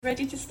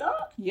Ready to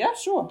start? Yeah,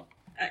 sure.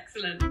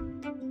 Excellent.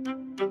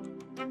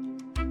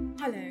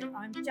 Hello,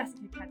 I'm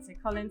Jessica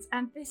Katzo-Collins,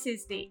 and this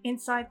is the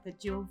Inside the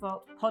Jewel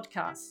Vault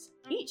podcast.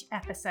 Each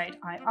episode,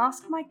 I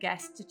ask my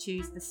guests to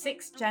choose the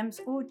 6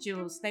 gems or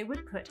jewels they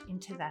would put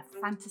into their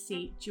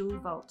fantasy jewel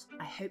vault.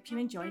 I hope you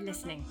enjoy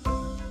listening.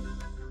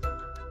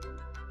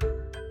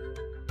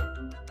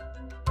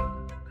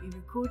 We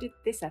recorded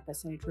this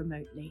episode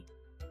remotely.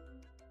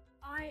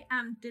 I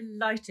am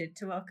delighted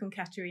to welcome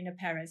Katerina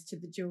Perez to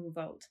the Jewel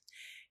Vault.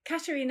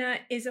 Katerina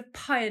is a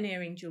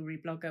pioneering jewellery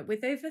blogger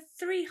with over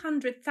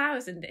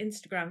 300,000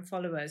 Instagram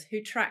followers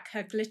who track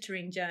her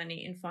glittering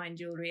journey in fine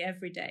jewellery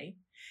every day.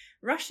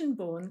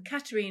 Russian-born,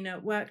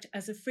 Katerina worked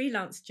as a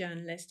freelance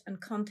journalist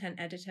and content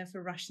editor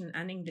for Russian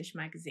and English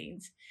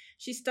magazines.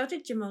 She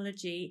studied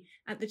gemology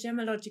at the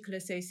Gemological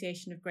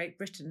Association of Great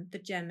Britain, the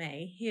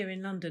GEMA, here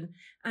in London,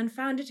 and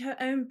founded her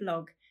own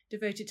blog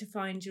devoted to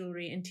fine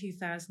jewellery in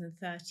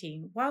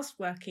 2013, whilst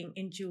working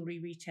in jewellery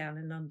retail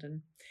in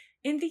London.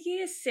 In the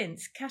years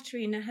since,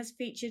 Katerina has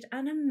featured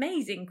an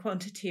amazing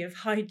quantity of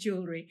high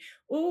jewellery,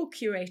 all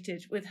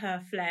curated with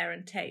her flair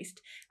and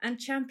taste, and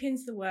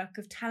champions the work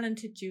of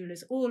talented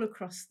jewellers all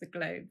across the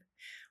globe.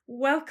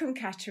 Welcome,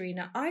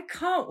 Katerina. I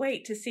can't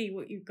wait to see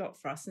what you've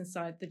got for us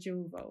inside the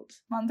Jewel Vault.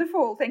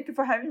 Wonderful. Thank you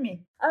for having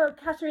me. Oh,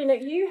 Katerina,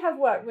 you have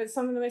worked with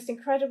some of the most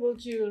incredible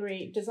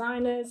jewellery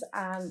designers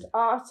and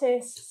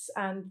artists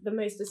and the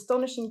most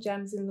astonishing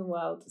gems in the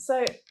world.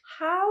 So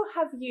how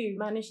have you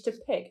managed to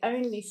pick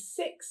only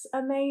 6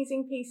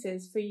 amazing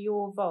pieces for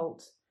your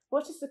vault?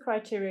 What is the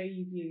criteria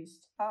you've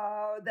used?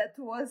 That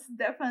was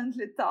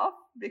definitely tough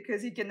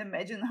because you can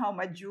imagine how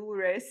much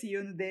jewelry I see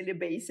on a daily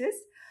basis.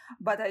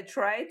 But I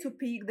try to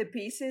pick the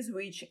pieces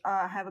which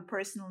have a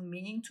personal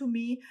meaning to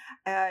me.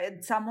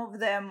 Some of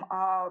them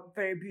are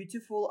very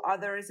beautiful.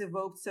 Others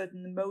evoke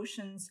certain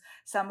emotions.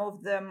 Some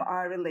of them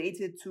are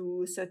related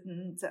to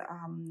certain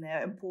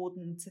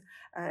important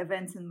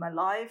events in my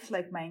life,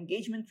 like my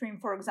engagement ring,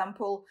 for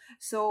example.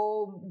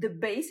 So the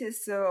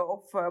basis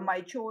of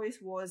my choice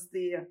was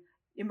the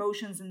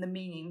emotions and the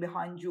meaning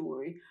behind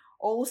jewelry.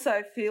 Also,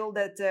 I feel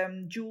that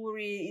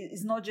jewelry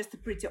is not just a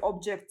pretty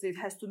object. It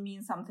has to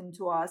mean something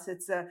to us.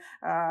 It's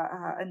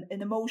an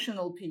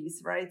emotional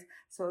piece, right?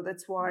 So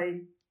that's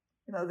why,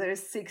 there are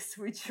 6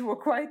 which were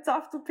quite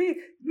tough to pick.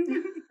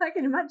 I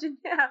can imagine,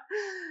 yeah.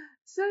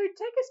 So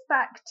take us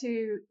back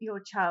to your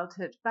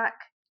childhood, back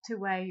to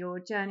where your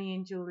journey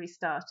in jewelry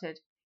started.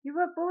 You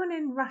were born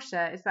in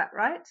Russia, is that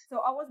right?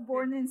 So I was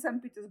born in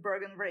St.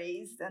 Petersburg and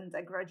raised, and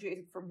I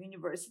graduated from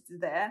university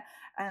there.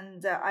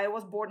 And I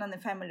was born in a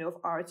family of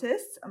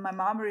artists. My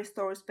mom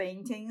restores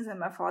paintings, and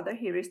my father,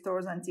 he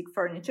restores antique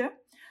furniture.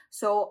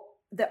 So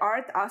the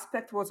art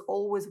aspect was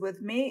always with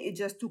me. It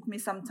just took me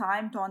some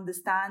time to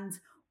understand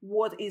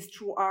what is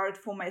true art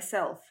for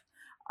myself.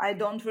 I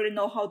don't really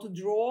know how to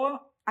draw.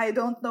 I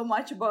don't know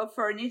much about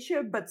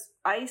furniture, but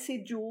I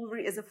see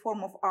jewelry as a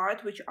form of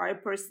art which I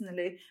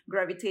personally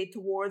gravitate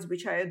towards,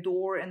 which I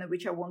adore, and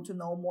which I want to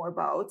know more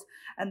about.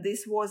 And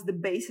this was the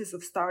basis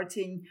of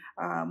starting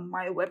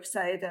my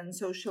website and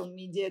social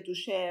media to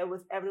share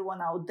with everyone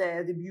out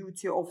there the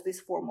beauty of this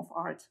form of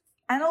art.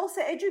 And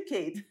also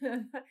educate.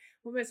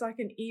 Almost like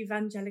an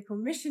evangelical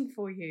mission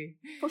for you.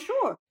 For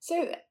sure.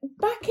 So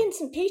back in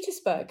St.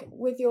 Petersburg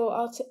with your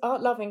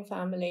art-loving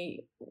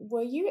family,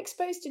 were you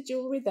exposed to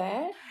jewellery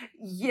there?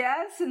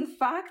 Yes, in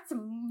fact,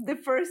 the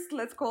first,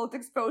 let's call it,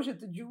 exposure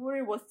to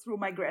jewellery was through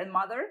my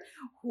grandmother,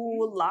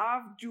 who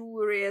loved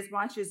jewellery as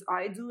much as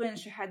I do, and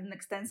she had an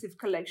extensive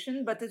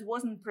collection, but it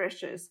wasn't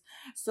precious.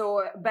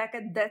 So back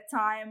at that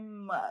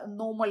time,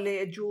 normally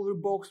a jewellery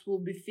box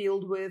will be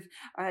filled with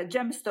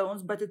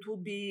gemstones, but it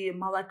would be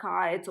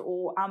malachite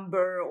or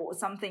amber or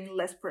something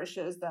less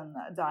precious than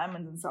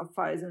diamonds and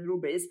sapphires and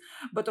rubies.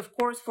 But of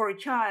course, for a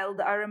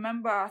child, I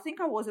remember, I think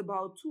I was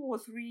about 2 or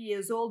 3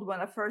 years old when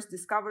I first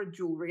discovered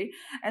jewelry.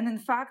 And in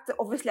fact,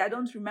 obviously, I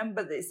don't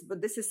remember this,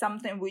 but this is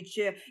something which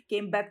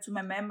came back to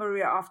my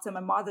memory after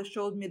my mother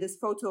showed me this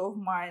photo of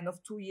mine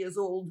of 2 years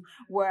old,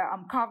 where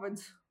I'm covered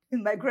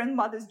in my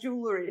grandmother's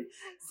jewelry.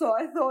 So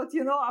I thought,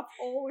 I've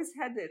always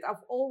had it.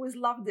 I've always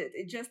loved it.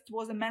 It just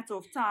was a matter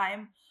of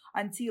time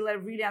until I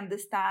really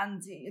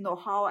understand,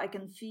 how I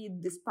can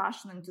feed this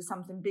passion into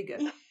something bigger.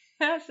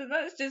 So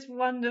that's just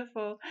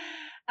wonderful.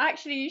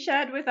 Actually, you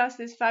shared with us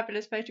this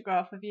fabulous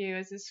photograph of you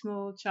as a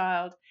small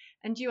child,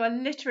 and you are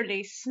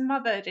literally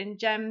smothered in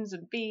gems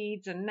and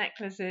beads and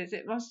necklaces.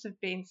 It must have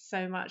been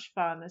so much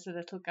fun as a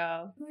little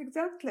girl.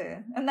 Exactly.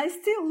 And I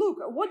still look,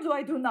 what do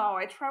I do now?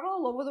 I travel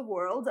all over the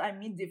world. I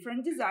meet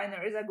different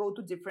designers. I go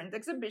to different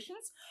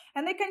exhibitions,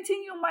 and I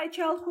continue my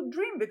childhood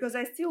dream because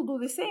I still do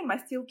the same. I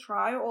still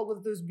try all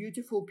of those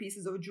beautiful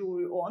pieces of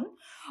jewelry on.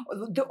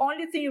 The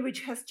only thing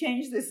which has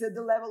changed is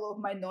the level of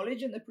my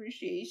knowledge and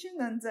appreciation.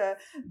 And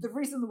the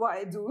reason reason why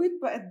I do it,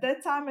 but at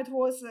that time it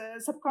was a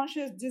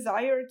subconscious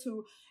desire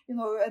to,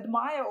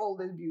 admire all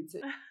this beauty.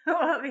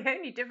 Well, the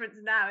only difference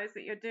now is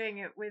that you're doing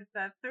it with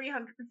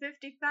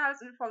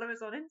 350,000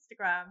 followers on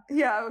Instagram.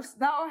 Yeah,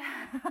 now,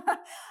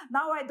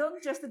 now I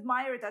don't just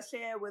admire it, I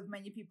share with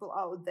many people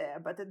out there.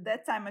 But at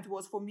that time, it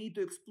was for me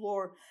to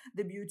explore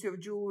the beauty of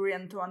jewelry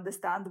and to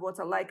understand what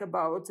I like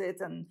about it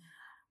and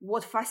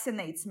what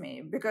fascinates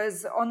me,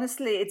 because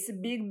honestly it's a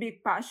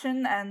big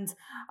passion. And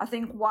I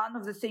think one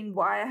of the things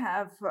why I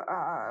have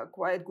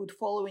quite good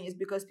following is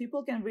because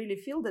people can really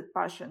feel that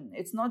passion.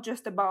 It's not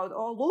just about,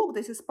 oh look,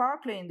 this is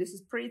sparkling, this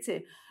is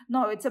pretty.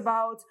 No, it's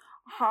about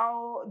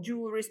how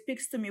jewelry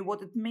speaks to me,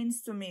 what it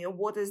means to me,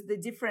 what is the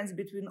difference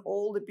between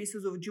all the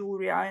pieces of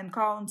jewelry I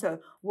encounter,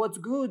 what's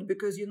good,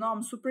 because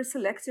I'm super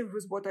selective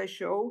with what I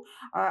show.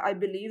 I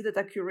believe that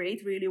I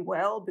curate really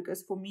well,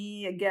 because for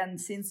me, again,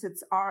 since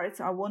it's art,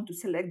 I want to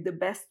select the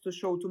best to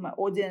show to my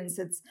audience.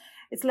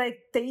 It's like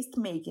taste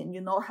making,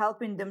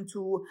 helping them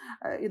to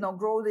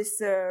grow this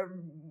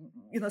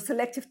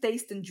selective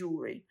taste in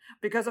jewelry.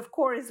 Because of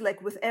course,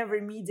 like with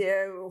every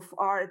media of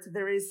art,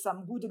 there is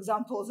some good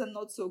examples and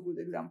not so good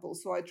examples.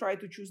 So I try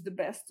to choose the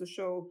best to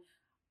show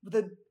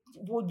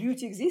what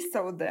beauty exists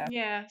out there.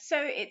 Yeah, so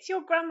it's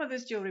your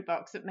grandmother's jewellery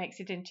box that makes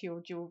it into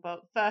your jewel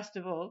vault, first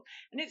of all.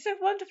 And it's so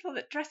wonderful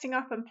that dressing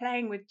up and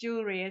playing with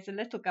jewellery as a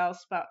little girl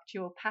sparked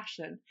your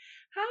passion.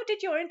 How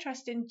did your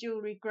interest in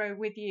jewellery grow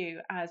with you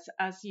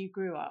as you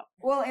grew up?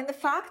 Well, in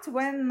fact,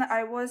 when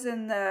I was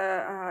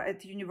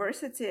at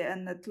university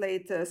and at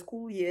late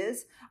school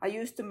years, I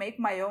used to make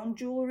my own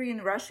jewelry.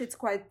 In Russia, it's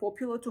quite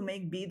popular to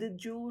make beaded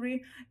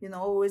jewelry,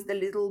 with the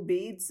little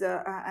beads.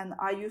 And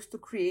I used to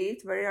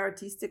create very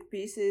artistic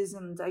pieces,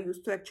 and I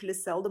used to actually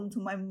sell them to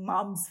my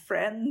mom's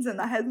friends.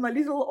 And I had my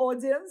little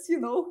audience,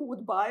 who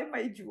would buy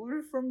my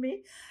jewelry from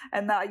me.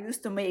 And I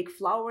used to make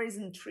flowers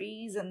and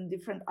trees and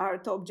different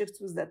art objects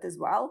with that as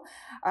well.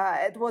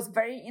 It was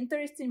very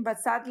interesting, but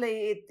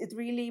sadly, it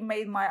really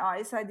made my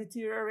eyesight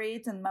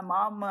deteriorate. And my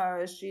mom,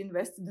 she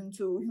invested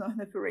into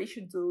an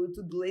operation to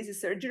do laser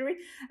surgery.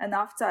 And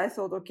after I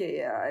thought,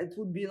 okay, it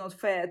would be not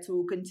fair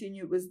to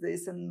continue with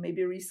this and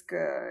maybe risk,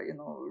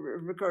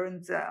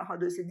 recurrent,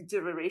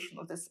 deterioration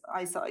of this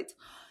eyesight.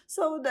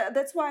 So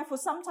that's why for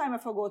some time I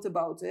forgot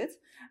about it.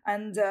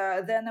 And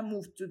then I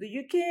moved to the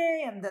UK,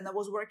 and then I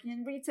was working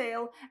in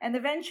retail. And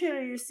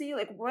eventually, you see,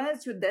 like when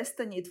it's your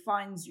destiny, it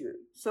finds you.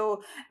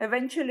 So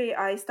eventually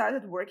I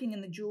started working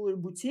in a jewelry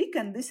boutique.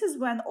 And this is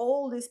when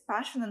all this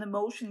passion and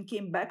emotion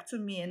came back to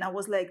me. And I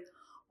was like,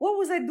 what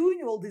was I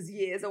doing all these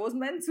years? I was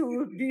meant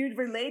to be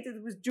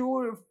related with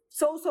jewelry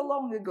so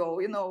long ago.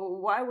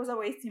 Why was I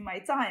wasting my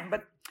time?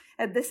 But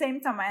at the same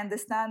time, I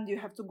understand you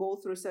have to go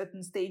through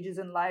certain stages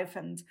in life.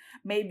 And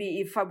maybe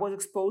if I was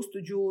exposed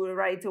to jewelry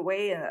right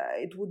away,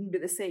 it wouldn't be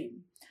the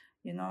same,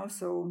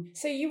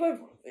 So you were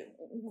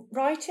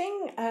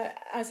writing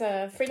as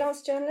a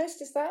freelance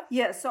journalist, is that?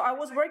 Yeah, so I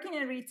was working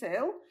in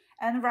retail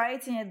and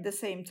writing at the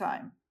same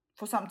time.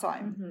 For some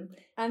time. Mm-hmm.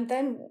 And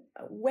then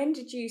when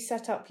did you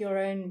set up your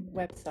own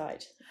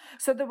website?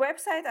 So the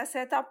website I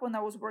set up when I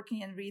was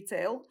working in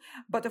retail,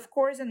 but of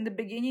course in the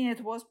beginning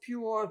it was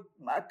pure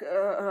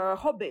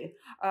hobby.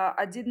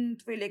 I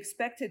didn't really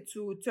expect it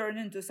to turn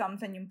into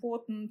something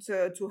important,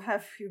 to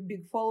have a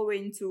big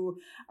following, to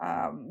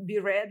be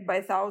read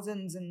by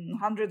thousands and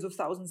hundreds of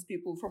thousands of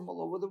people from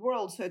all over the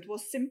world. So it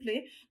was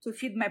simply to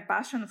feed my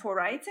passion for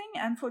writing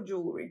and for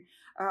jewelry.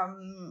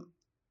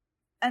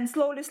 And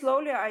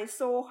slowly, I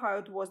saw how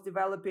it was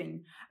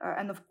developing.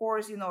 And of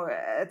course,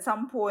 at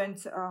some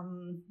point,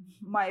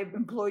 my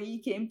employer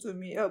came to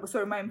me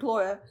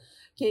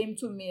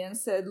and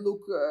said,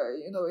 look,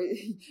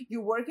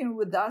 you're working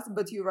with us,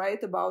 but you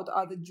write about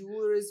other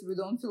jewelers. We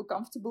don't feel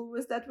comfortable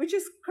with that, which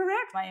is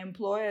correct. My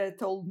employer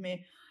told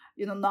me,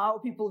 now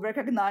people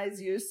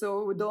recognize you,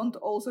 so we don't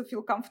also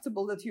feel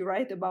comfortable that you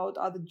write about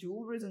other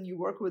jewelers and you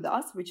work with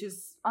us, which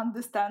is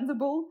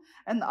understandable.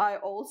 And I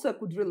also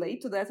could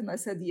relate to that. And I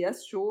said,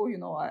 yes, sure,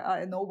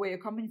 I know where you're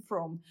coming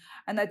from.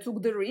 And I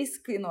took the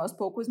risk, I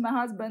spoke with my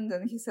husband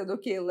and he said,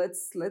 okay,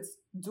 let's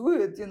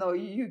do it.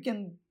 You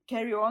can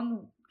carry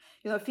on,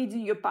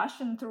 feeding your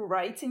passion through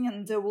writing,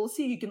 and we'll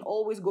see. You can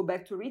always go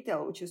back to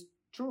retail, which is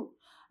true.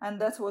 And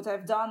that's what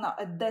I've done.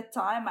 At that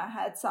time, I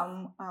had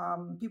some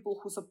people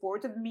who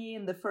supported me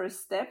in the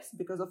first steps,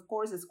 because, of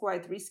course, it's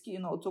quite risky,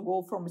 to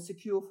go from a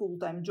secure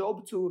full-time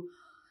job to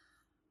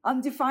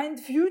undefined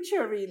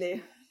future,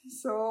 really.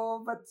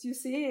 So, but you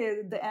see,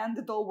 at the end,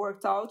 it all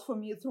worked out for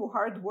me through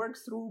hard work,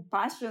 through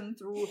passion,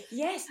 through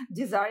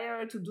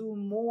desire to do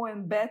more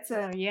and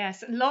better. Oh,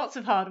 yes, lots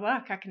of hard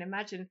work, I can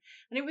imagine.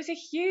 And it was a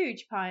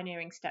huge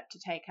pioneering step to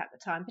take at the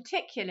time,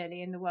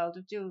 particularly in the world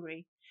of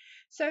jewellery.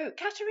 So,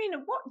 Katerina,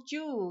 what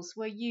jewels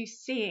were you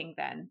seeing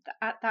then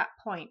at that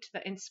point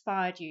that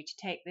inspired you to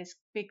take this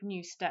big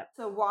new step?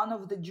 So one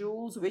of the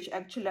jewels, which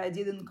actually I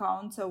did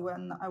encounter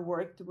when I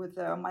worked with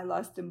my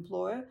last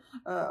employer,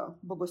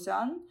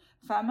 Bogosyan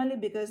family,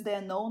 because they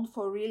are known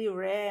for really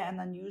rare and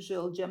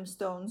unusual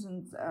gemstones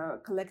and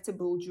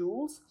collectible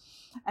jewels.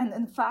 And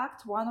in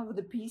fact, one of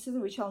the pieces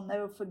which I'll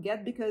never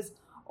forget, because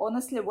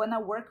honestly, when I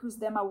worked with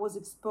them, I was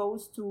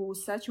exposed to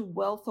such a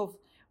wealth of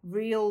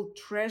real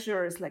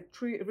treasures, like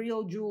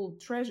real jewel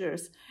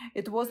treasures.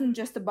 It wasn't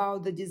just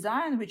about the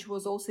design, which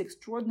was also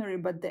extraordinary,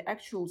 but the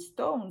actual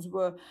stones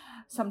were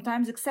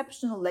sometimes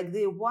exceptional. Like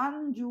the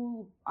one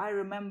jewel I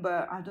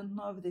remember, I don't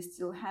know if they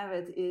still have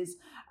it, is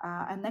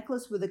a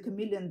necklace with a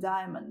chameleon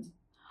diamond.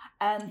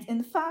 And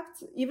in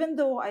fact, even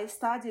though I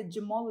studied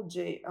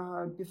gemology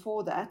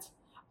before that,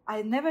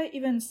 I never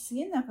even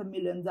seen a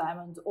chameleon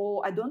diamond,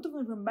 or I don't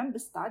even remember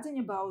studying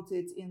about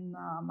it in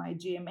my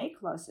GMA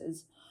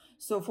classes.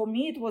 So for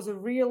me, it was a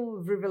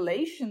real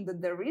revelation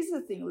that there is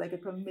a thing like a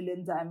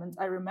chameleon diamond.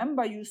 I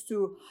remember I used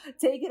to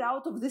take it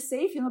out of the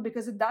safe,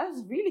 because it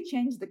does really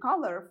change the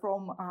color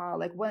from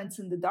like when it's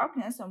in the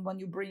darkness and when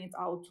you bring it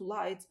out to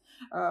light.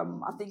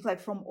 I think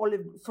like from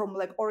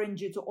like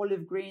orangey to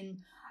olive green,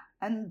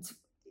 and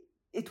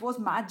it was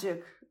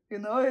magic.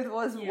 It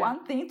was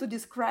one thing to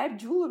describe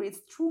jewelry. It's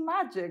true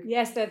magic.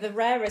 Yes, they're the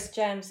rarest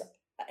gems.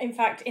 In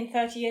fact, in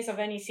 30 years, I've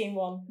only seen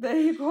one. There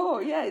you go.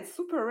 Yeah, it's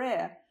super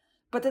rare.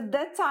 But at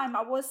that time,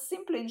 I was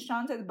simply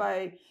enchanted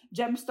by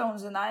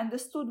gemstones, and I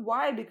understood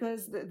why,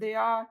 because they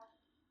are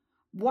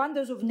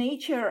wonders of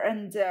nature,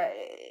 and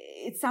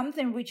it's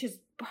something which is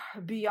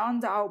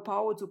beyond our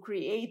power to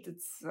create.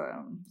 It's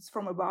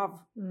from above.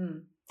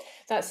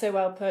 That's so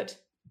well put.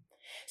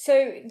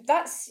 So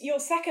that's your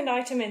second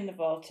item in the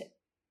vault,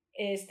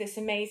 is this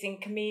amazing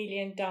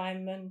chameleon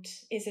diamond.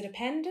 Is it a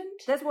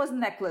pendant? That was a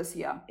necklace,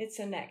 yeah. It's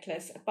a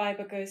necklace by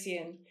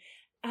Bogosian.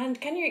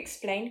 And can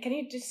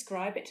you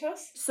describe it to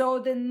us? So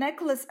the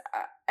necklace,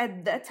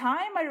 at that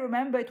time, I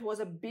remember it was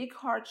a big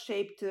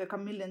heart-shaped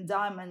chameleon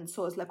diamond,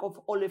 so it's like of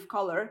olive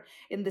color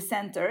in the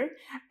center,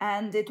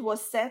 and it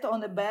was set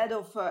on a bed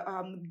of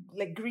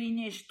like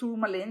greenish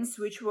tourmalines,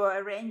 which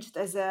were arranged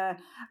as a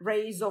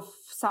rays of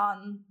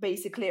sun,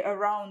 basically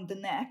around the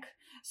neck.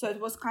 So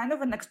it was kind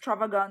of an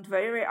extravagant,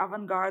 very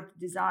avant-garde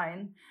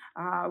design,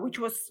 which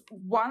was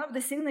one of the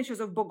signatures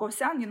of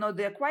Bogosian.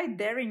 They're quite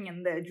daring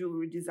in their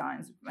jewelry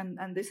designs.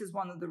 And this is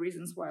one of the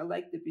reasons why I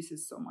like the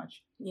pieces so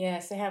much.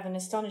 Yes, they have an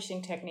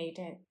astonishing technique.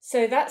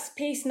 So that's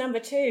piece number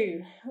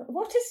 2.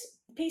 What is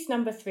piece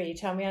number 3?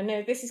 Tell me. I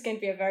know this is going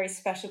to be a very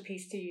special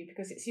piece to you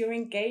because it's your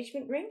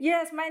engagement ring.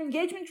 Yes, my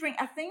engagement ring.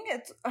 I think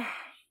it's...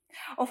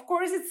 Of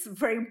course, it's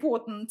very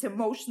important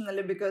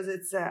emotionally because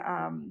it's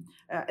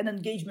an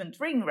engagement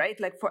ring, right?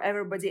 Like for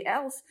everybody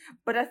else.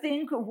 But I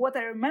think what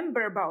I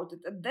remember about it,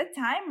 at that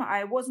time,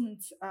 I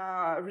wasn't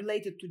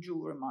related to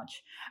jewelry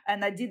much.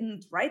 And I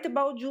didn't write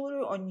about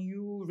jewelry or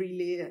knew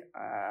really,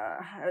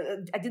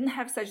 I didn't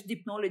have such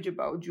deep knowledge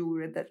about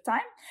jewelry at that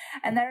time.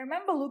 And I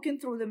remember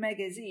looking through the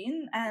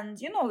magazine and,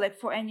 like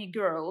for any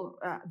girl,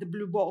 the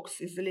blue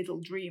box is a little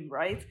dream,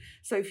 right?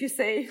 So if you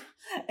say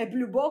a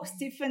blue box,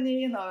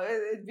 Tiffany,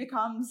 it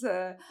becomes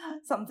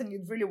something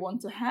you'd really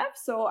want to have.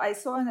 So I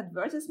saw an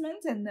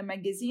advertisement in the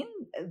magazine.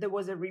 There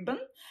was a ribbon,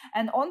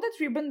 and on that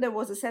ribbon there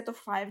was a set of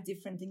 5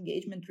 different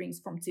engagement rings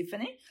from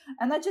Tiffany.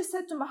 And I just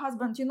said to my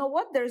husband, you know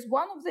what, there's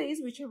one of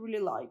these which I really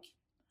like.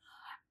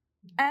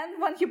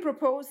 And when he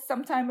proposed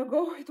some time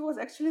ago, it was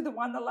actually the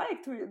one I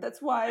liked.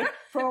 That's why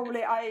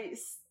probably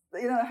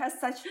it has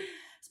such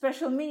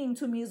special meaning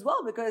to me as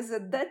well, because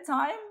at that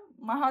time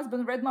my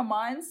husband read my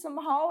mind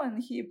somehow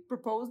and he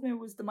proposed me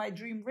with my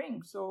dream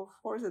ring. So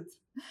of course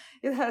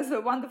it has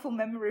a wonderful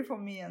memory for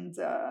me and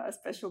a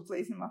special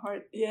place in my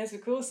heart. Yes,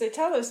 of course. So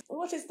tell us,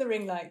 what is the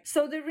ring like?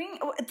 So the ring,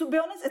 to be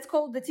honest, it's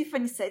called the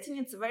Tiffany setting.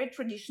 It's a very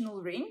traditional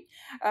ring.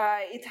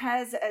 It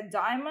has a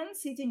diamond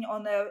sitting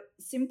on a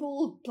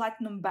simple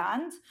platinum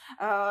band,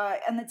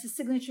 and it's a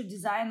signature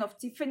design of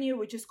Tiffany,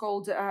 which is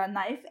called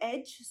knife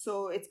edge.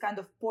 So it's kind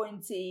of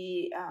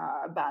pointy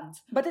band.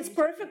 But it's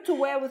perfect to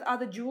wear with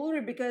other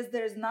jewelry because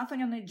there's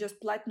nothing on it,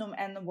 just platinum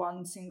and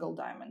one single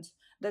diamond.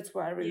 That's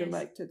why I really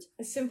liked it.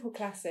 A simple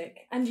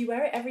classic. And you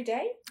wear it every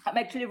day? I'm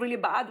actually really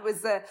bad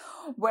with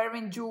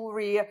wearing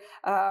jewelry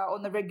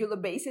on a regular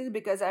basis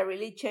because I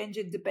really change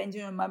it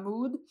depending on my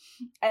mood.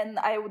 And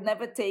I would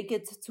never take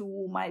it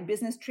to my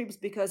business trips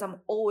because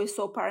I'm always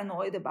so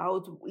paranoid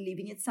about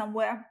leaving it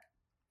somewhere.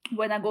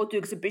 When I go to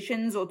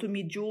exhibitions or to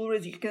meet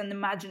jewelers, you can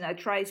imagine I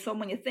try so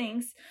many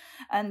things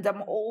and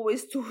I'm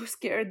always too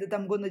scared that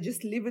I'm going to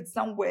just leave it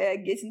somewhere,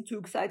 getting too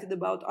excited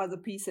about other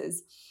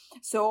pieces.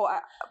 So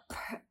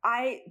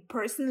I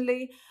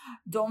personally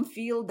don't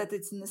feel that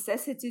it's a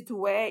necessity to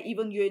wear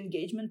even your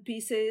engagement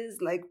pieces.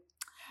 Like,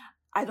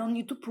 I don't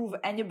need to prove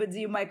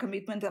anybody my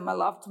commitment and my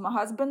love to my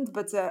husband,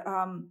 but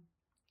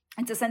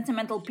it's a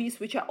sentimental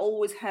piece which I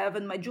always have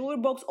in my jewelry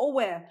box or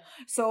wear.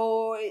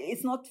 So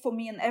it's not for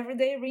me an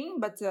everyday ring,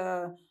 but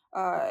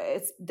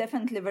it's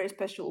definitely a very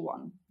special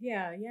one.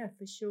 Yeah,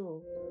 for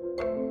sure.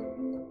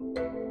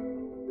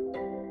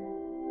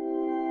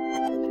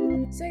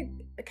 So,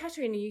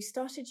 Katerina, you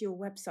started your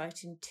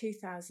website in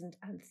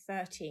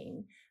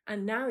 2013,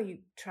 and now you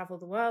travel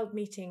the world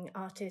meeting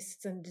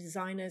artists and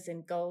designers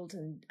in gold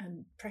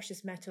and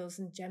precious metals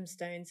and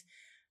gemstones.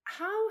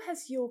 How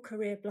has your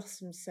career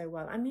blossomed so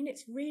well? I mean,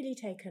 it's really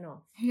taken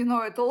off.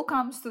 It all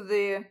comes to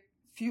the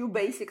few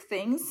basic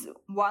things.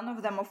 One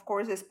of them, of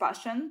course, is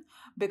passion,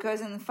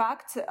 because in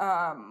fact,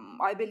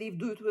 I believe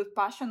do it with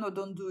passion or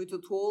don't do it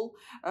at all.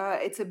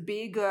 It's a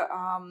big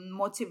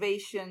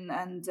motivation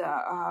and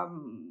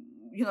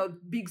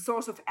big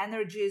source of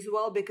energy as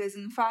well, because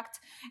in fact,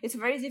 it's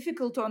very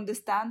difficult to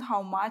understand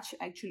how much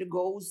actually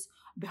goes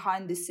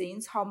behind the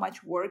scenes, how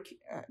much work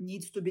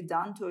needs to be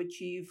done to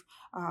achieve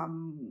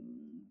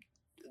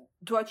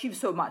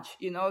so much,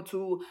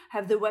 to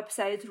have the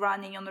website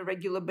running on a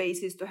regular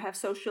basis, to have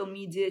social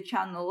media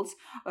channels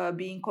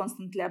being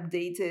constantly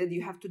updated.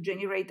 You have to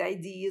generate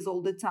ideas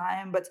all the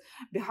time, but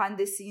behind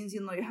the scenes,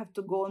 you have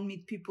to go and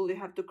meet people, you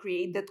have to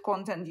create that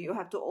content, you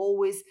have to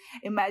always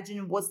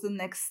imagine what's the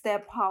next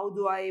step, how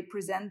do I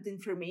present the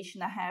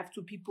information I have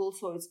to people.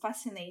 So it's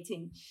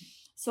fascinating.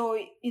 So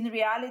in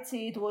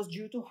reality, it was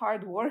due to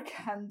hard work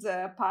and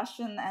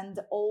passion and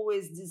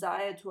always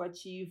desire to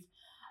achieve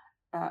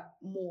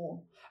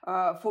more.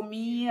 For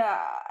me,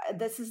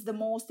 this is the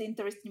most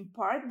interesting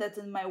part, that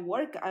in my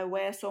work I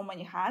wear so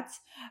many hats.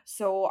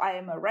 So I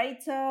am a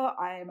writer,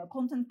 I am a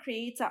content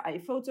creator, I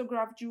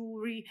photograph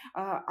jewelry,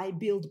 I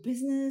build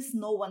business.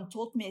 No one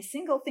taught me a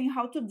single thing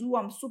how to do.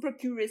 I'm super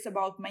curious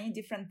about many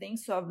different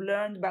things. So I've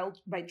learned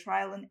by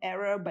trial and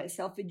error, by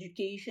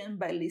self-education,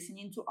 by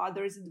listening to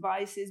others'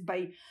 advices,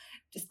 by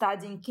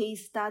studying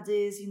case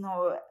studies,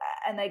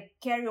 and I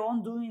carry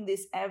on doing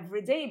this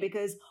every day,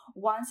 because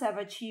once I've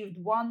achieved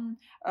one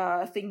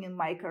thing in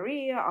my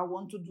career, I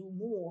want to do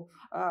more.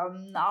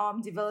 Now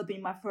I'm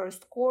developing my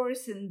first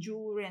course in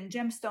jewelry and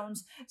gemstones.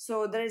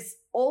 So there's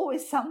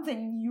always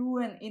something new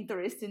and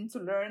interesting to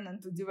learn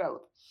and to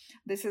develop.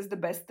 This is the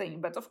best thing.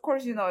 But of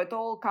course, it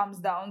all comes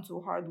down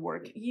to hard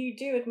work. You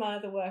do admire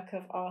the work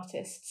of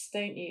artists,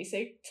 don't you?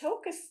 So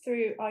talk us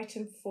through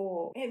item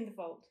 4 in the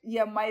vault.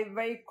 Yeah, my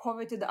very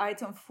coveted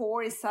item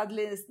 4 is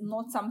sadly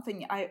not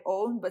something I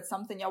own, but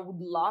something I would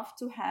love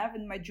to have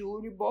in my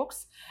jewelry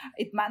box.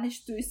 It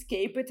managed to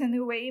escape it in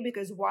a way,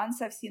 because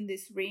once I've seen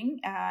this ring,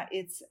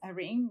 it's a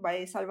ring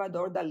by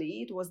Salvador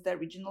Dali. It was the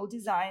original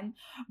design,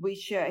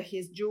 which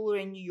his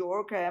jewelry in New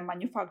York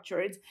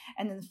manufactured.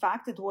 And in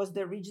fact, it was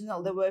the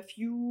original. There were a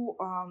few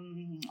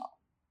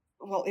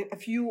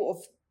of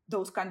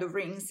those kind of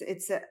rings.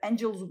 It's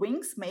angel's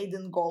wings made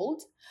in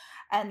gold,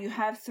 and you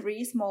have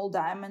 3 small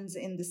diamonds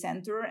in the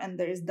center, and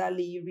there is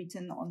Dali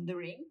written on the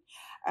ring.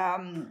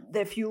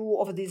 The few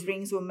of these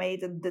rings were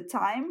made at the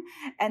time,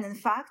 and in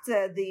fact,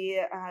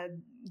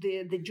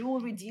 the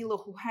jewelry dealer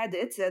who had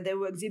it, they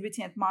were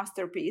exhibiting at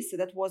Masterpiece.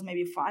 That was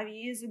maybe 5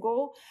 years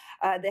ago.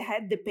 They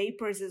had the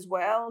papers as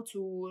well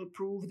to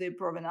prove the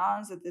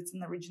provenance, that it's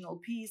an original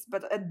piece.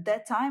 But at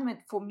that time,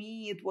 for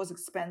me, it was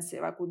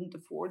expensive. I couldn't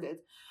afford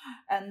it.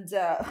 And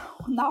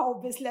now,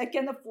 obviously, I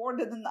can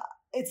afford it, and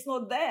it's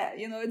not there.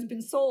 It's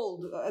been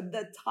sold at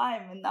that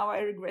time, and now I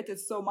regret it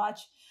so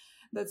much.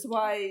 That's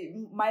why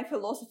my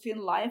philosophy in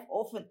life,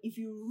 often, if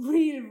you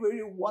really,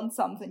 really want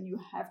something, you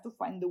have to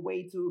find a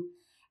way to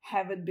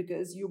have it,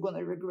 because you're going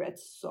to regret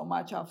so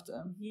much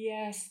after.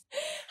 Yes.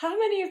 How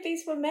many of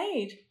these were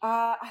made?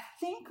 I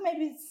think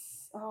maybe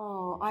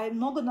I'm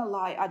not going to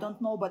lie, I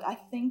don't know, but I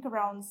think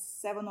around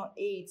 7 or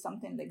 8,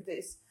 something like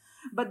this.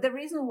 But the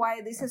reason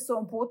why this is so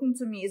important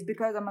to me is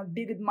because I'm a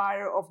big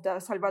admirer of the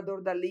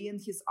Salvador Dali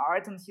and his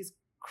art and his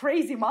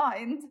crazy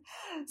mind.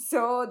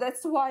 So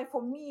that's why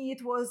for me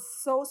it was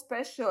so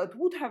special. It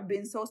would have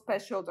been so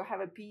special to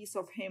have a piece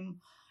of him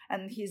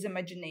and his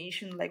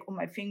imagination like on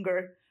my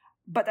finger.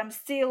 But I'm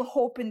still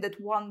hoping that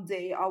one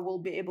day I will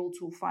be able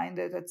to find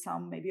it at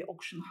some maybe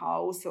auction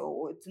house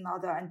or at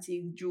another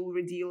antique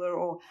jewelry dealer,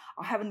 or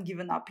I haven't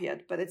given up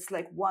yet, but it's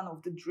like one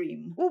of the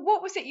dream. Well,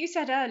 what was it you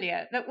said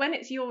earlier? That when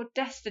it's your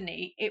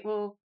destiny, it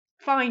will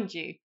find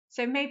you.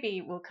 So maybe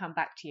it will come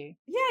back to you.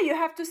 Yeah, you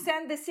have to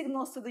send the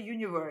signals to the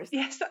universe.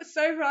 Yes, that's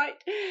so right.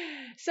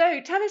 So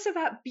tell us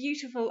about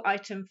beautiful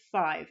item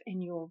 5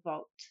 in your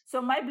vault.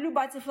 So my blue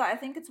butterfly, I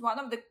think it's one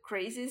of the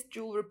craziest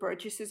jewelry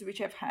purchases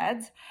which I've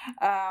had.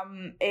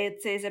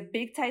 It is a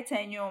big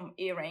titanium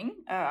earring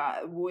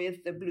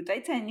with the blue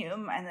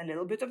titanium and a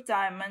little bit of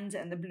diamond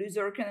and the blue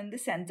zircon in the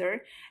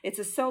center. It's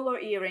a solar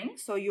earring,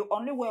 so you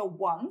only wear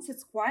once.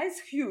 It's quite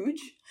huge.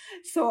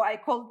 So I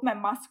call it my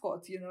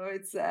mascot,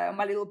 it's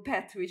my little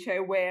pet, which I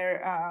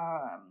wear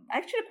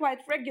actually quite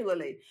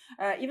regularly.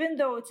 Even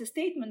though it's a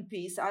statement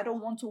piece, I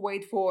don't want to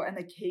wait for an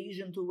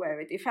occasion to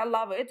wear it. If I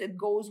love it, it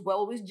goes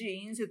well with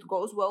jeans, it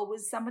goes well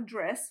with summer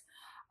dress.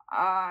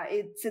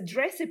 It's a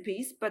dressy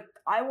piece, but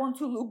I want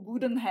to look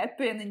good and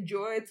happy and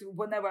enjoy it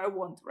whenever I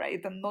want,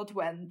 right? And not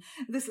when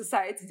the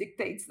society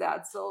dictates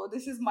that. So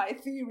this is my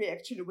theory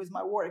actually with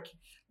my work.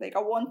 Like I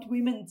want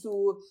women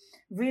to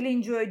really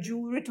enjoy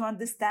jewelry, to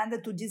understand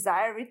it, to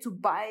desire it, to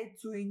buy it,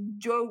 to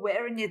enjoy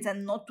wearing it,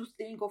 and not to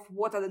think of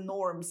what are the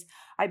norms.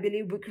 I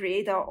believe we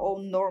create our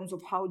own norms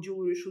of how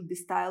jewelry should be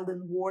styled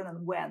and worn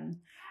and when.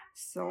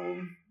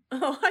 So...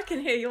 Oh, I can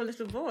hear your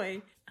little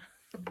boy.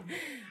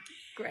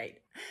 Great.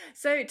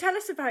 So tell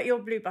us about your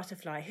blue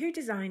butterfly. Who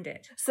designed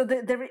it? So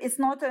it's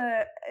not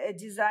a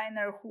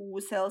designer who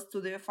sells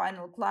to the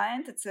final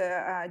client. It's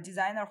a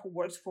designer who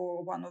works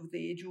for one of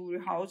the jewelry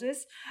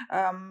houses.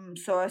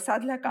 So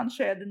sadly I can't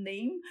share the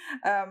name,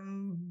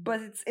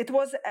 but it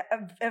was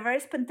a very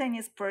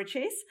spontaneous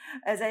purchase.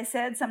 As I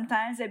said,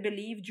 sometimes I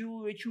believe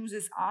jewelry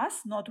chooses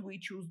us, not we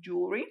choose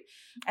jewelry.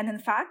 And in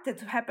fact,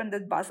 it happened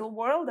at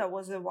Baselworld. I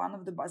was at one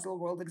of the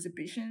Baselworld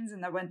exhibitions,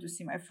 and I went to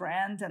see my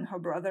friend and her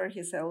brother.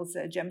 He sells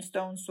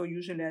gemstones, so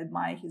usually I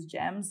admire his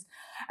gems.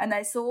 And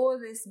I saw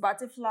this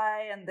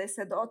butterfly, and they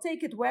said, "Oh,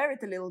 take it, wear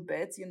it a little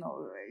bit. You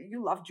know,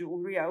 you love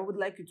jewelry. I would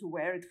like you to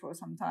wear it for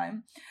some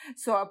time."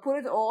 So I put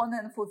it on,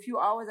 and for a few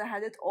hours I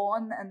had it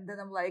on, and then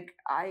I'm like,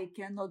 I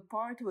cannot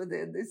part with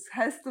it. This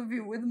has to be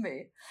with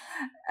me.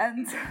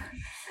 And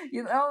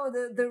you know,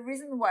 the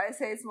reason why I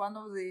say it's one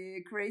of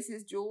the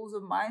craziest jewels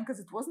of mine, because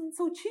it wasn't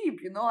so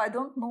cheap. You know, I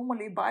don't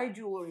normally buy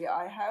jewelry.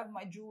 I have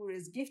my jewelry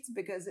as gifts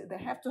because they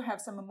have to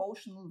have some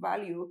emotional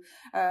value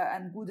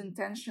and good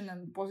intention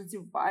and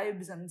positive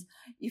vibes. And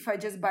if I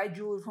just buy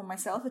jewelry for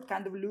myself, it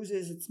kind of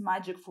loses its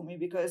magic for me,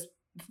 because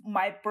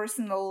my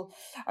personal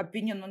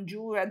opinion on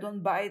jewelry, I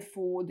don't buy it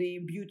for the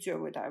beauty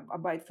of it. I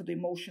buy it for the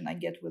emotion I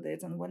get with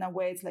it. And when I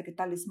wear it, it's like a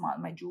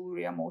talisman. My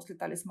jewelry are mostly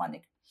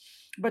talismanic.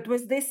 But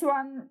with this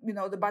one, you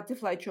know, the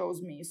butterfly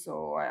chose me.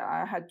 So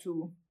I had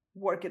to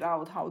work it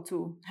out how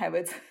to have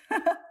it.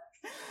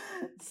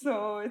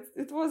 So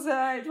it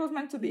was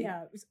meant to be.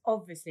 Yeah, it was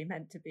obviously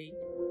meant to be.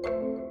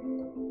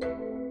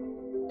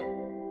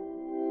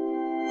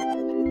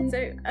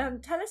 So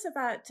tell us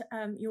about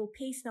your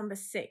piece number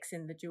 6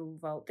 in the Jewel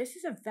Vault. This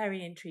is a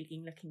very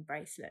intriguing looking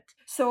bracelet.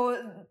 So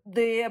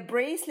the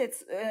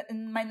bracelets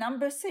in my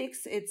number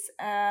 6, it's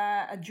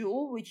a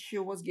jewel which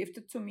was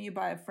gifted to me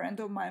by a friend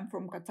of mine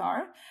from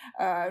Qatar,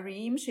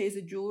 Reem. She is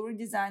a jewelry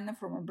designer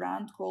from a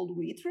brand called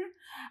Witr.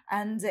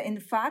 And in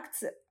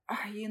fact,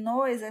 you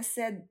know, as I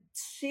said,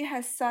 she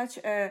has such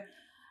a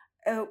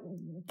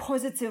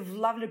positive,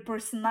 lovely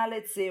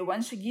personality.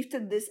 When she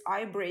gifted this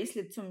eye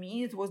bracelet to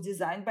me, it was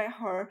designed by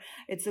her.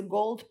 It's a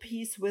gold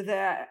piece with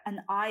an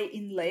eye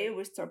inlay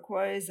with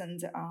turquoise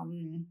and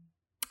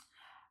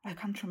I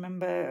can't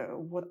remember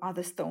what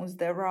other stones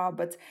there are,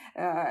 but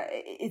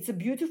it's a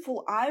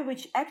beautiful eye,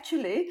 which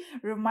actually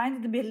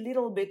reminded me a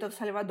little bit of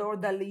Salvador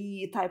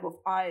Dali type of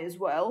eye as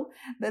well.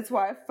 That's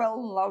why I fell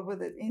in love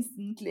with it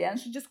instantly. And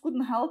she just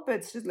couldn't help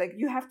it. She's like,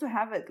 you have to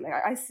have it. Like,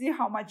 I see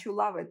how much you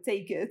love it.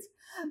 Take it.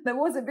 There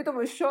was a bit of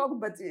a shock,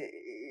 but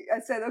I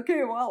said,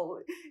 okay, well,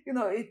 you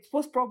know, it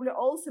was probably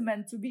also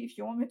meant to be. If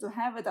you want me to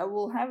have it, I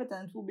will have it,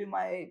 and it will be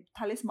my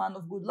talisman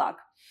of good luck.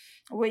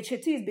 Which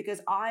it is, because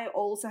eye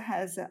also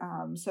has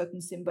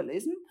certain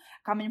symbolism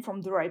coming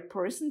from the right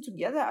person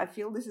together. I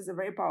feel this is a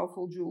very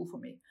powerful jewel for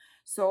me.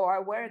 So I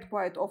wear it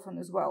quite often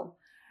as well.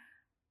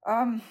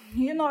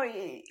 You know,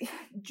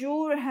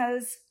 jewelry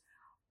has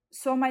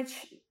so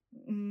much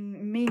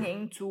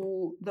meaning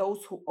to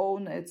those who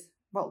own it.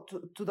 Well,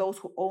 to those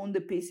who own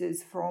the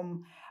pieces.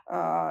 From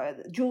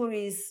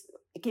jewelry is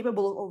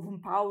capable of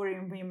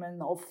empowering women,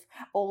 of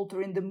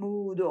altering the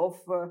mood, of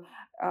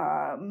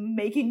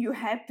making you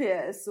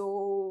happier.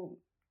 So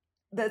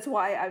that's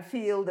why I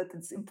feel that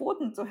it's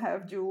important to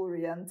have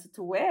jewelry and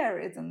to wear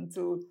it and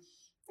to,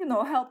 you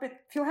know, help it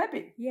feel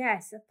happy.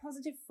 Yes, a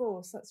positive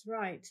force. That's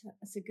right.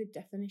 That's a good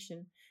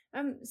definition.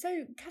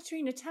 So,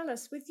 Katerina, tell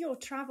us, with your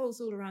travels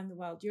all around the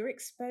world, you're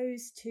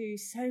exposed to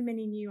so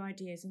many new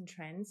ideas and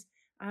trends.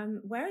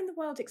 Where in the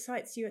world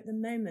excites you at the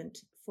moment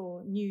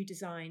for new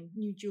design,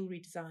 new jewelry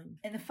design?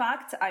 In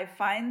fact, I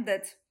find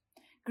that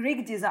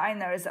Greek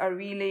designers are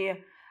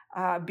really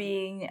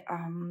being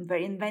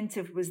very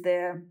inventive with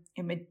their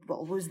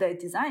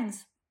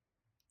designs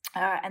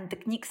and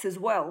techniques as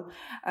well.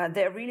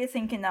 They're really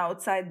thinking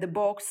outside the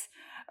box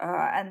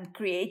and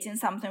creating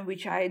something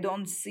which I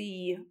don't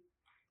see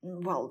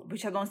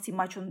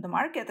much on the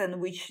market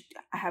and which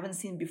I haven't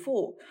seen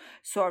before.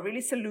 So I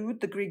really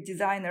salute the Greek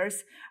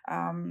designers.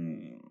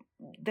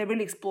 They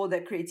really explore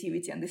their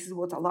creativity, and this is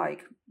what I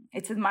like.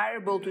 It's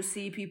admirable to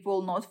see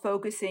people not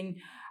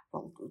focusing,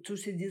 to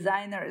see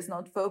designers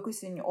not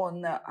focusing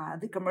on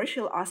the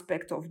commercial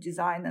aspect of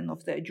design and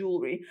of their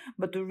jewelry,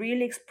 but to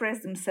really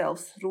express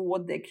themselves through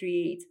what they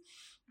create.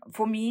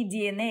 For me,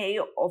 DNA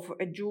of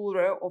a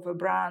jeweler, of a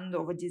brand,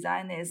 of a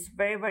designer is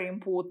very, very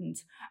important.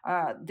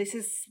 This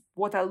is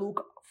what I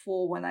look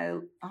for when I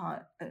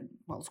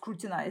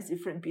scrutinize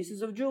different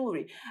pieces of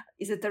jewelry.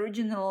 Is it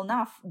original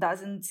enough?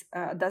 Does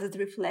it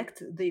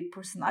reflect the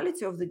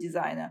personality of the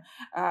designer?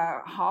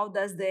 How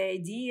does the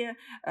idea,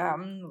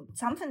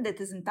 something that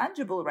is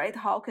intangible, right?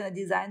 How can a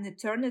designer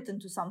turn it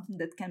into something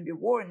that can be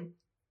worn?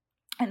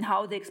 And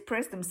how they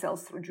express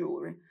themselves through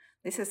jewelry.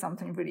 This is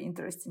something really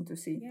interesting to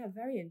see. Yeah,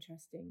 very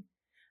interesting.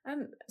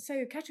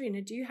 So,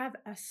 Katerina, do you have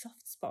a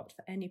soft spot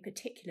for any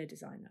particular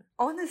designer?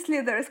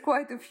 Honestly, there's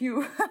quite a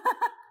few.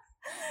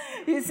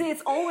 You see,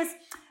 it's always,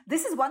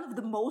 this is one of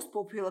the most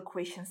popular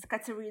questions.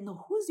 Katerina,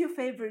 who's your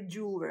favorite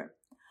jeweler?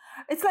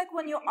 It's like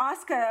when you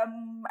ask a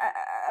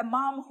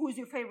mom who's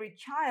your favorite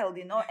child,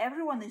 you know,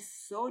 everyone is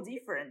so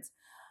different.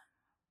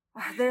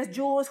 There's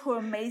jewelers who are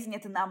amazing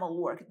at enamel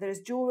work.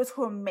 There's jewelers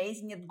who are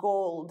amazing at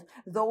gold.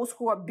 Those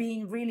who are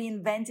being really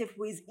inventive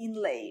with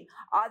inlay.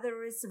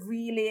 Others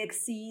really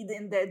exceed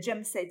in the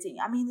gem setting.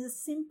 I mean,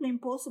 it's simply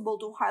impossible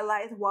to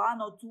highlight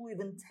one or two,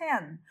 even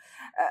 10.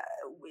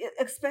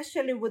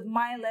 Especially with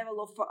my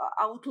level of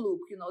outlook,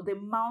 the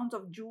amount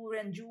of jewelry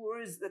and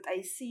jewelers that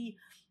I see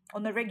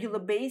on a regular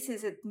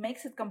basis, it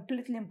makes it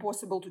completely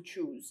impossible to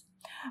choose.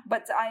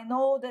 But I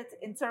know that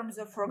in terms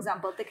of, for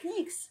example,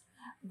 techniques,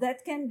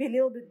 that can be a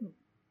little bit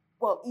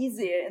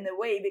easier in a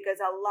way, because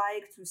I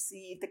like to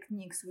see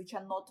techniques which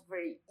are not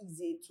very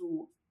easy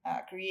to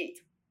create,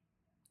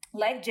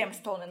 like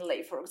gemstone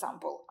inlay, for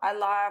example. I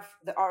love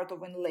the art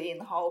of inlay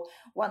and how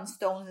one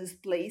stone is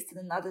placed in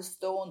another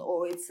stone,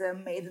 or it's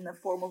made in a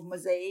form of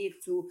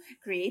mosaic to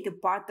create a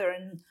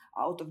pattern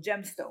out of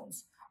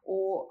gemstones.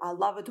 Or I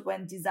love it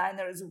when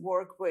designers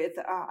work with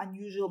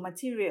unusual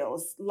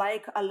materials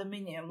like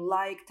aluminium,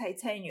 like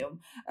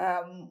titanium,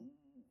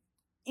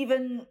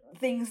 even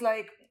things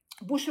like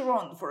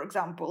Boucheron, for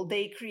example.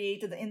 They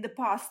created in the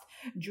past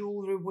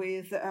jewelry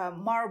with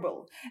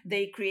marble.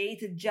 They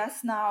created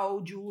just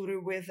now jewelry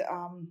with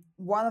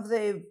one of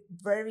the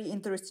very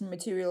interesting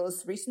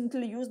materials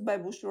recently used by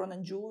Boucheron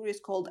in jewelry is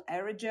called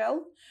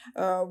aerogel,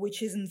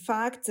 which is in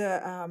fact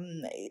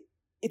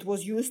it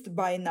was used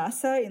by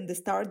NASA in the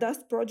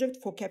Stardust project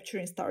for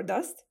capturing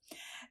stardust.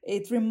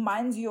 It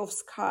reminds you of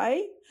sky,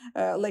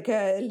 like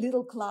a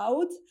little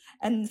cloud.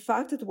 And in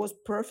fact, it was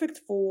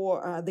perfect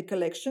for the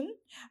collection.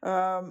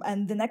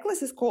 And the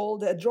necklace is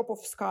called a drop of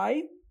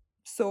sky.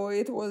 So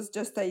it was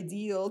just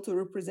ideal to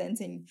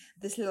representing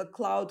this little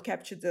cloud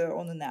captured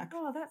on the neck.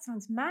 Oh, that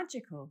sounds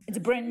magical. It's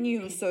brand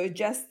new, so it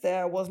just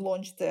was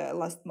launched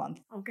last month.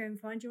 I'll go and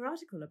find your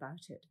article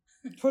about it.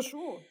 For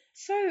sure.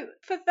 So,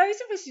 for those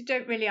of us who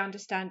don't really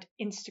understand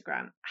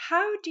Instagram,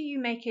 how do you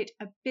make it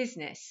a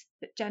business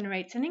that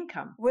generates an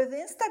income? With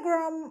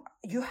Instagram,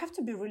 you have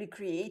to be really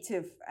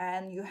creative,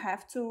 and you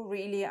have to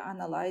really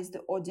analyze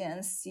the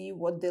audience, see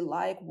what they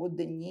like, what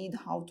they need,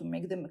 how to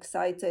make them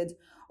excited.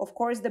 Of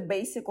course, the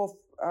basic of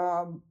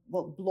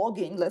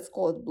blogging, let's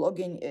call it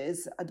blogging,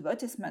 is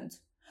advertisement.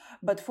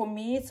 But for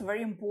me, it's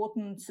very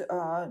important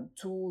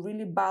to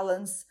really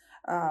balance,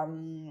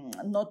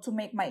 not to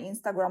make my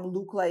Instagram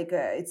look like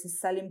it's a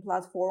selling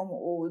platform,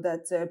 or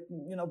that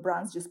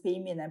brands just pay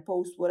me and I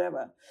post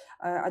whatever.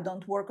 I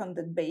don't work on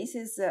that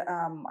basis.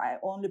 I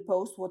only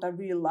post what I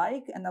really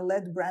like, and I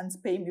let brands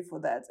pay me for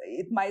that.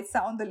 It might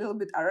sound a little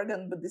bit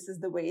arrogant, but this is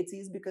the way it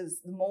is,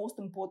 because the most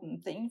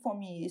important thing for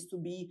me is to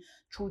be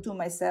true to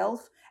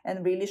myself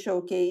and really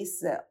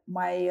showcase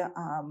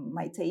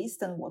my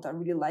taste and what I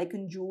really like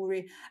in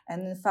jewelry.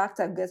 And in fact,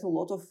 I get a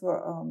lot of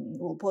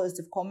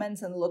positive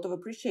comments and a lot of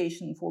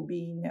appreciation for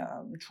being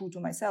true to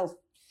myself.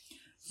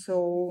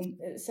 So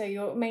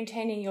you're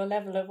maintaining your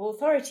level of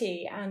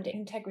authority and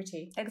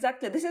integrity.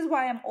 Exactly. This is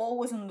why I'm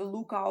always on the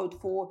lookout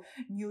for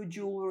new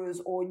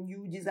jewelers or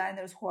new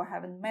designers who I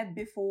haven't met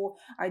before.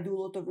 I do a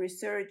lot of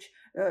research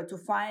to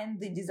find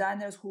the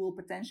designers who will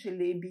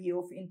potentially be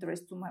of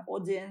interest to my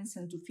audience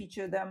and to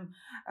feature them.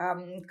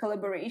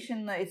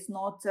 Collaboration, it's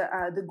not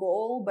the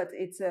goal, but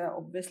it's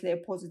obviously a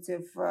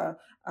positive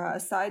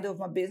side of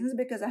my business,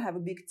 because I have a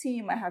big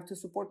team. I have to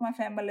support my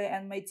family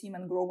and my team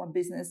and grow my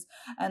business.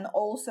 And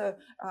also,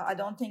 I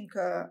don't think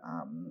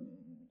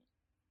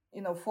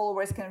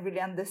followers can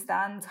really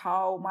understand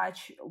how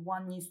much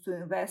one needs to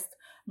invest,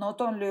 not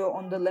only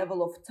on the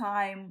level of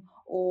time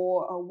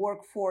or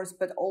workforce,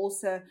 but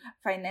also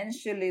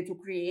financially, to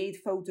create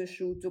photo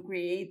shoot, to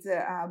create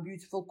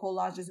beautiful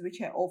collages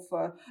which I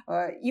offer,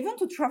 even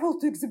to travel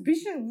to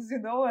exhibitions,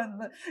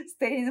 and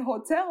stay in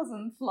hotels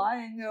and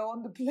flying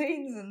on the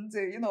planes,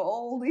 and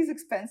all these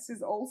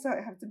expenses also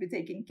have to be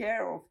taken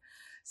care of.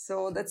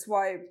 So that's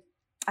why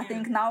I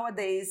think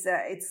nowadays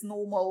it's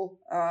normal.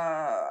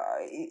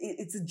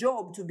 It's a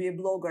job to be a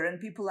blogger, and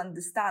people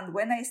understand.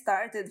 When I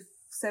started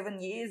 7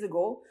 years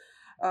ago,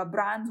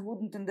 brands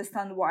wouldn't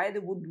understand why they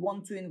would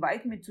want to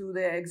invite me to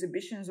their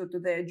exhibitions or to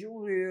their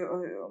jewelry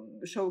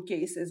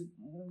showcases.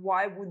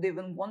 Why would they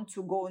even want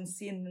to go and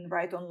see and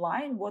write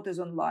online? What is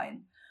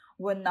online?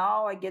 When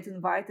now I get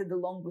invited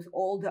along with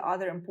all the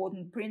other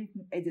important print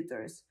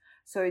editors.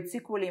 So it's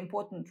equally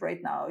important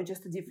right now. It's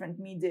just a different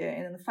media.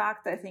 And in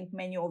fact, I think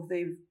many of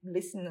the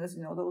listeners,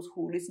 those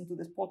who listen to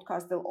this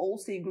podcast, they'll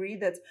also agree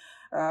that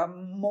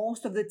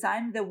most of the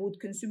time they would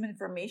consume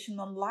information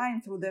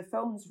online through their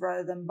phones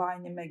rather than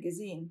buying a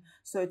magazine.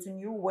 So it's a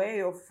new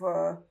way of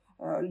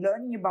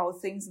learning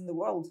about things in the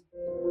world.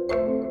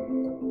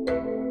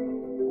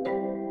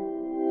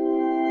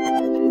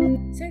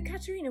 So,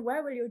 Katerina,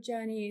 where will your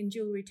journey in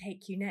jewelry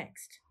take you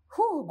next?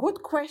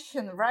 Good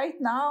question. Right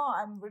now,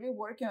 I'm really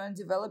working on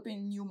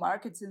developing new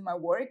markets in my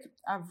work.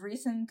 I've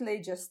recently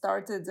just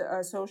started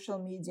social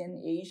media in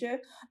Asia,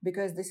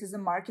 because this is a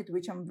market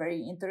which I'm very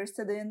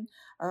interested in.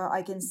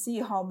 I can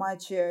see how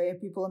much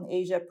people in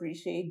Asia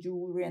appreciate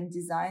jewelry and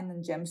design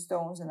and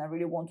gemstones, and I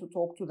really want to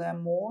talk to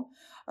them more.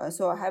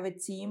 So I have a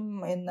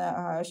team in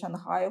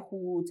Shanghai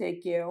who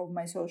take care of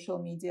my social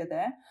media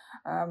there.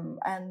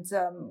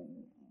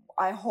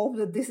 I hope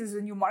that this is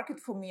a new market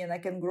for me and I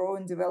can grow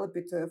and develop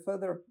it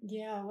further.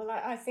 Yeah, well,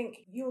 I think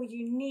your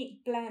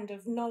unique blend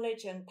of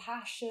knowledge and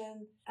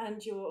passion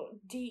and your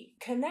deep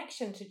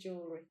connection to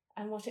jewellery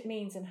and what it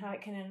means and how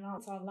it can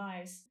enhance our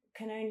lives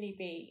can only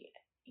be,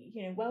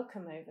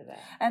 welcome over there.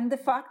 And the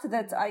fact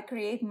that I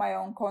create my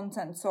own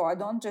content, so I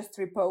don't just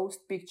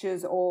repost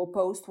pictures or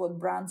post what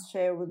brands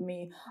share with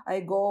me.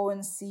 I go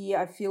and see,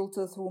 I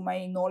filter through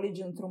my knowledge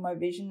and through my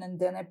vision, and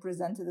then I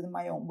present it in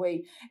my own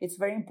way. It's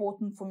very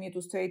important for me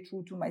to stay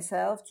true to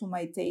myself, to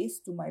my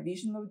taste, to my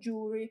vision of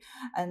jewelry,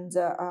 and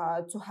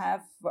to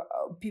have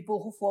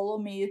people who follow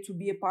me to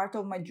be a part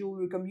of my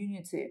jewelry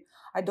community.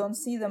 I don't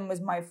see them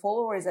as my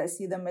followers, I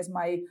see them as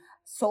my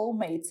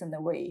soulmates in a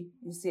way.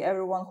 You see,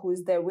 everyone who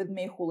is there with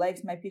me, who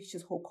likes my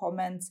pictures, who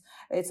comments,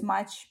 it's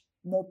much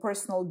more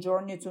personal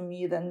journey to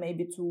me than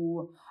maybe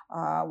to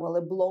a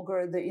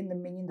blogger in the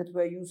meaning that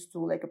we're used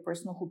to, like a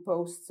person who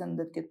posts and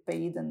that get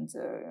paid and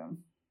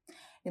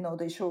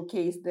they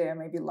showcase their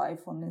maybe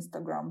life on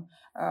Instagram.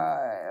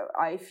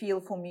 I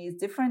feel for me it's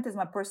different. It's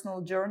my personal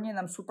journey, and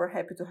I'm super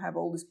happy to have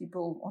all these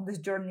people on this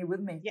journey with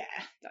me. Yeah,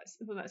 that's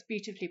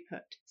beautifully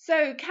put.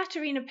 So,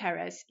 Katerina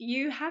Perez,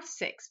 you have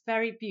 6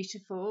 very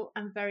beautiful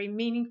and very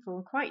meaningful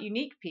and quite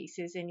unique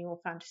pieces in your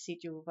Fantasy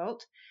Jewel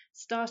Vault,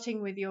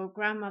 starting with your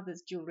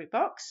grandmother's jewellery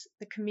box,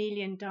 the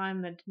chameleon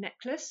diamond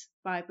necklace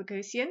by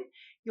Bogosian,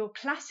 your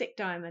classic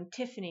diamond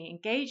Tiffany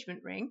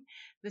engagement ring,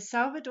 the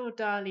Salvador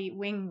Dali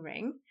wing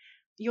ring,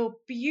 your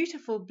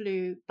beautiful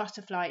blue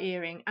butterfly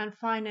earring, and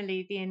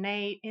finally the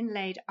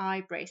inlaid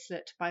eye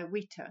bracelet by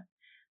Weta.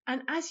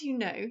 And as you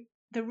know,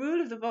 the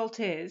rule of the vault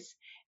is,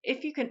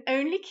 if you can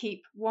only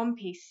keep one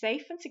piece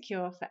safe and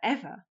secure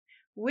forever,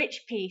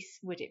 which piece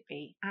would it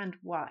be and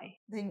why?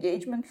 The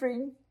engagement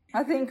ring.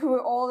 I think we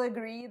all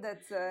agree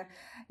that,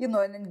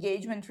 an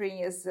engagement ring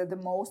is the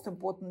most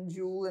important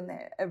jewel in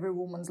every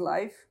woman's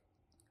life.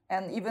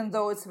 And even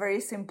though it's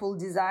very simple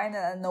design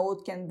and I know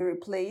it can be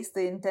replaced,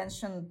 the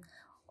intention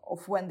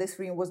of when this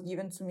ring was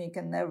given to me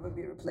can never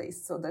be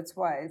replaced. So that's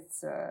why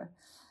it's, I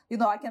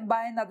can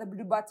buy another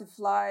blue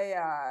butterfly.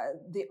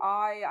 The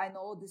eye, I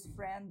know this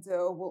friend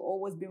will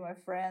always be my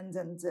friend.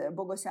 And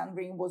Bogosian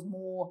ring was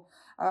more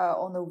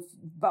on a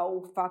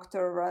wow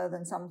factor rather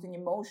than something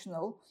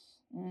emotional.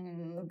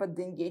 But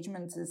the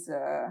engagement is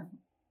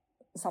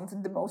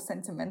something the most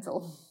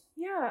sentimental.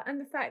 Yeah, and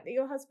the fact that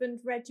your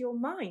husband read your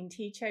mind,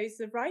 he chose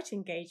the right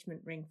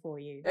engagement ring for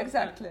you.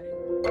 Exactly.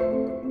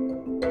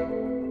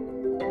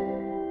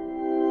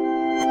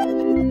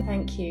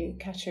 Thank you,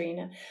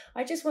 Katerina.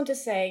 I just want to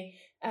say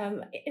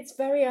it's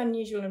very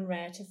unusual and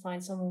rare to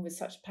find someone with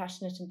such a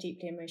passionate and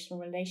deeply emotional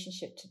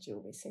relationship to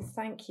jewellery. So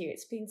thank you.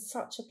 It's been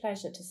such a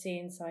pleasure to see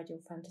inside your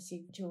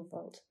Fantasy Jewel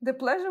Vault. The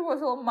pleasure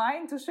was all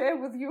mine to share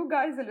with you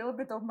guys a little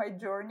bit of my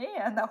journey,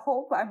 and I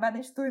hope I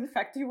managed to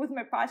infect you with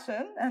my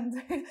passion and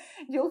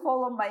you'll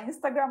follow my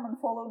Instagram and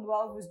fall in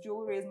love with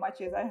jewellery as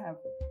much as I have.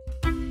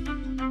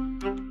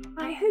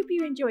 I hope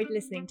you enjoyed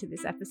listening to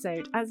this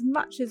episode as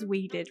much as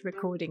we did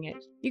recording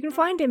it. You can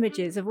find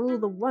images of all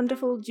the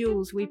wonderful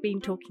jewels we've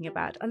been talking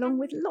about, along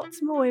with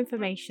lots more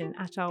information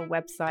at our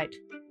website.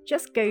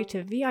 Just go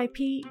to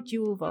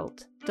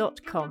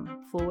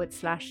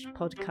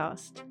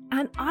vipjewelvault.com/podcast.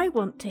 And I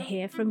want to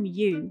hear from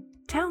you.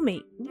 Tell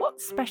me, what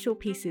special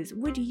pieces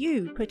would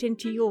you put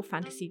into your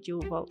Fantasy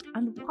Jewel Vault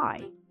and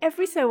why?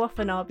 Every so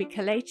often I'll be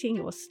collating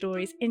your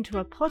stories into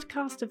a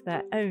podcast of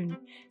their own.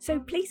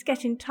 So please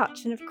get in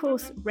touch and of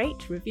course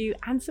rate, review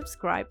and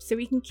subscribe so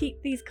we can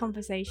keep these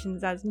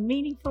conversations as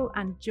meaningful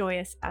and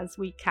joyous as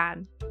we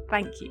can.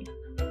 Thank you.